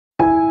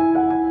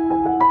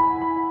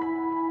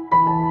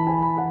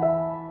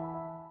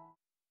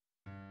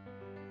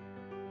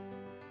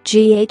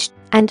GH,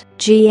 and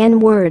GN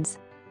words.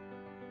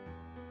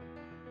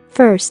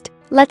 First,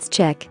 let's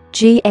check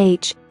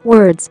GH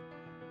words.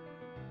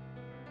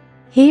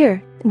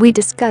 Here, we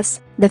discuss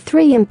the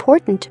 3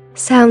 important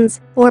sounds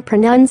or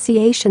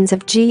pronunciations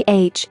of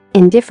GH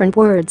in different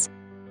words.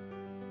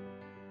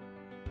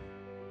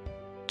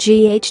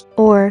 GH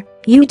or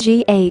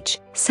UGH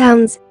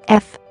sounds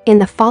F in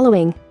the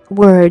following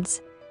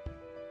words: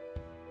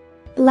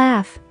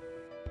 laugh,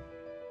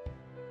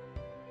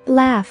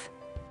 laugh,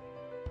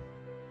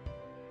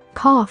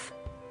 cough,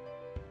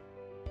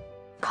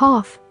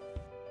 cough,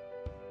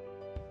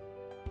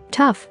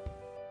 tough,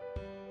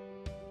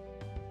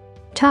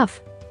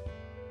 tough,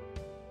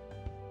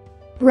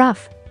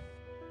 rough,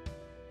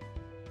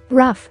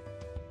 rough,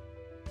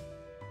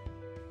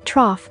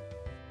 trough,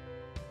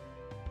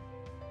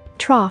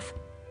 trough,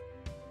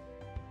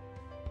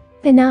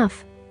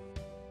 enough,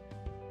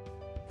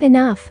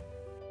 enough.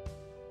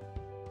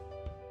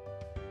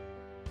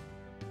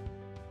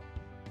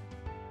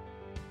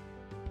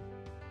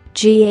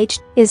 GH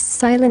is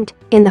silent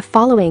in the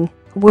following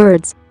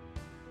words: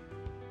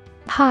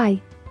 high,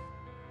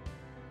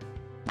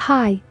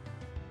 high,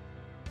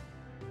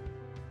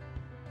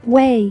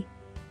 way,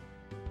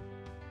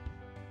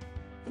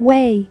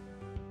 way,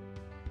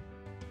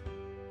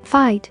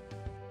 fight,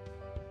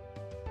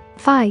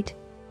 fight,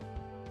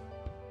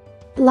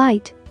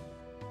 light,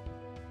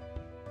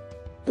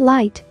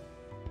 light,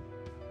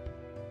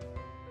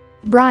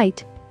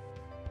 bright,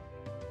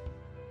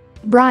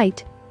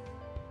 bright,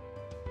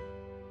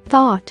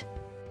 thought,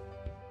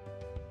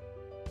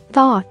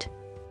 thought.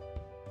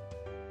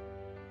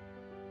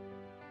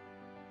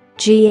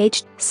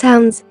 GH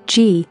sounds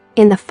G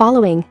in the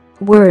following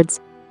words: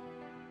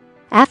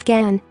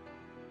 Afghan,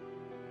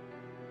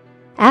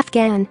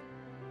 Afghan,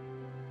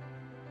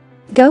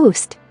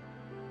 ghost,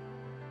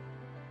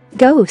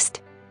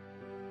 ghost,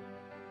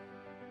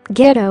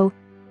 ghetto,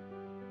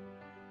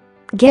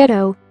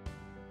 ghetto,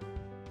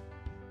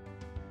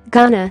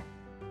 Ghana,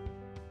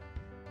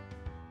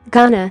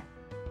 Ghana,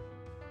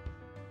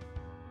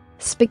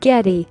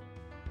 spaghetti,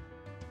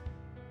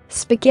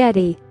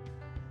 spaghetti,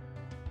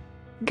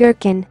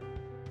 gherkin,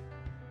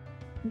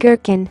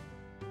 gherkin.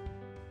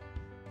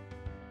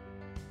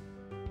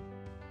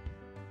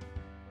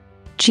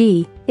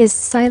 G is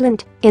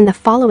silent in the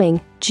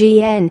following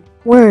GN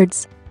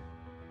words: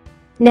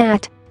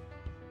 gnat,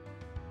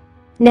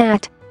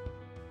 gnat,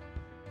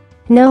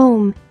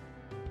 gnome,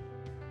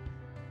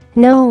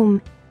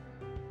 gnome,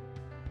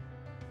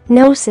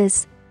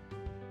 gnosis,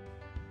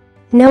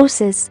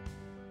 gnosis,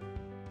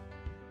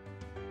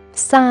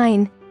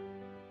 sign,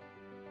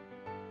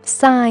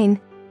 sign,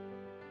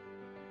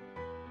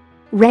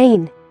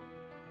 rain,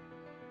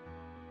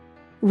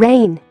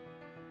 rain,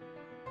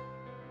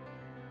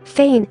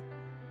 feign,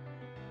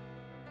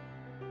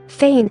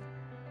 feign,